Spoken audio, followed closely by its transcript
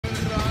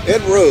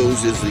Ed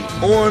Rose is the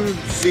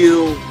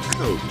on-field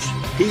coach.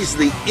 He's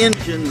the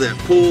engine that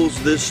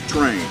pulls this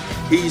train.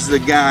 He's the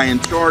guy in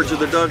charge of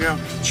the dugout,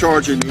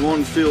 charging the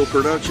on-field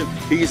production.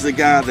 He's the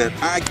guy that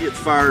I get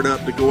fired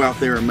up to go out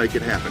there and make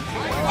it happen.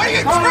 Why do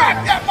you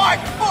track that my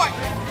foot?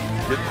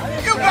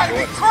 You gotta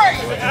be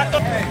crazy!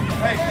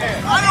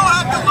 I don't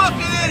have to look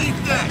at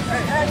anything!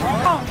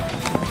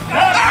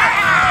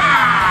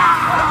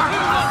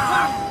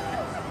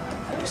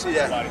 You see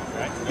that?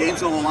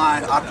 Game's on the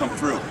line, I'll come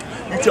through.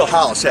 You tell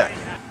Hollis that.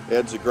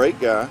 Ed's a great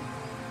guy.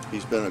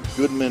 He's been a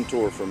good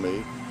mentor for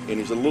me, and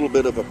he's a little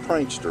bit of a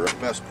prankster.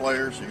 Best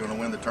players, you're going to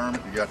win the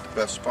tournament. You got the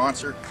best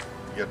sponsor.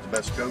 You got the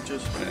best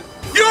coaches.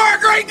 You're a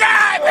great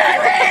guy,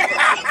 baby!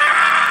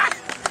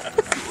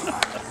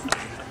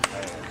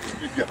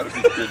 You gotta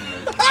be kidding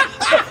me.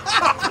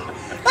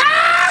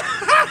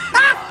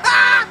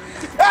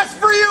 That's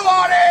for you,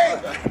 Audie!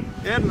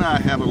 Ed and I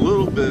have a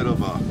little bit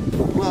of a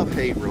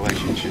love-hate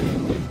relationship.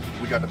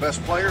 We got the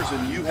best players,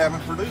 and you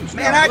haven't produced.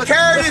 Man, I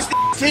carried this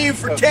team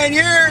for 10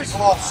 years. We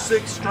lost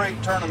 6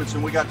 straight tournaments,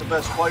 and we got the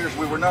best players.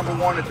 We were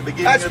 #1 at the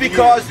beginning That's of the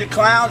because year. the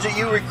clowns that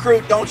you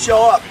recruit don't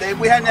show up.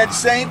 We hadn't had the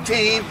same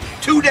team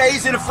 2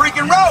 days in a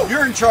freaking row.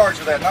 You're in charge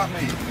of that, not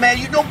me. Man,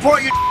 you don't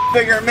point your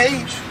bigger than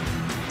me.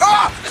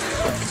 Ah!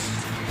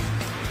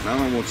 I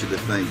don't want you to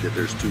think that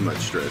there's too much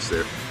stress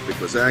there,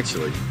 because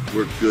actually,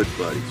 we're good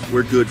buddies.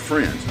 We're good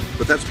friends.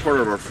 But that's part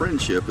of our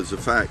friendship, is the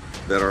fact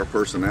that our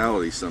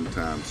personalities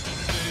sometimes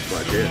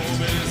like Ed.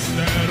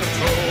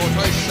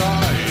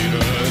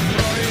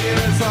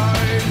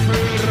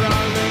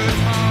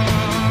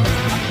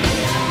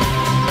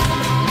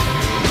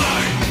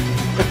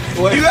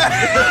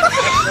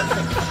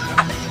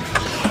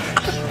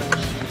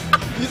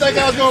 You think I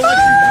was going to let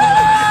you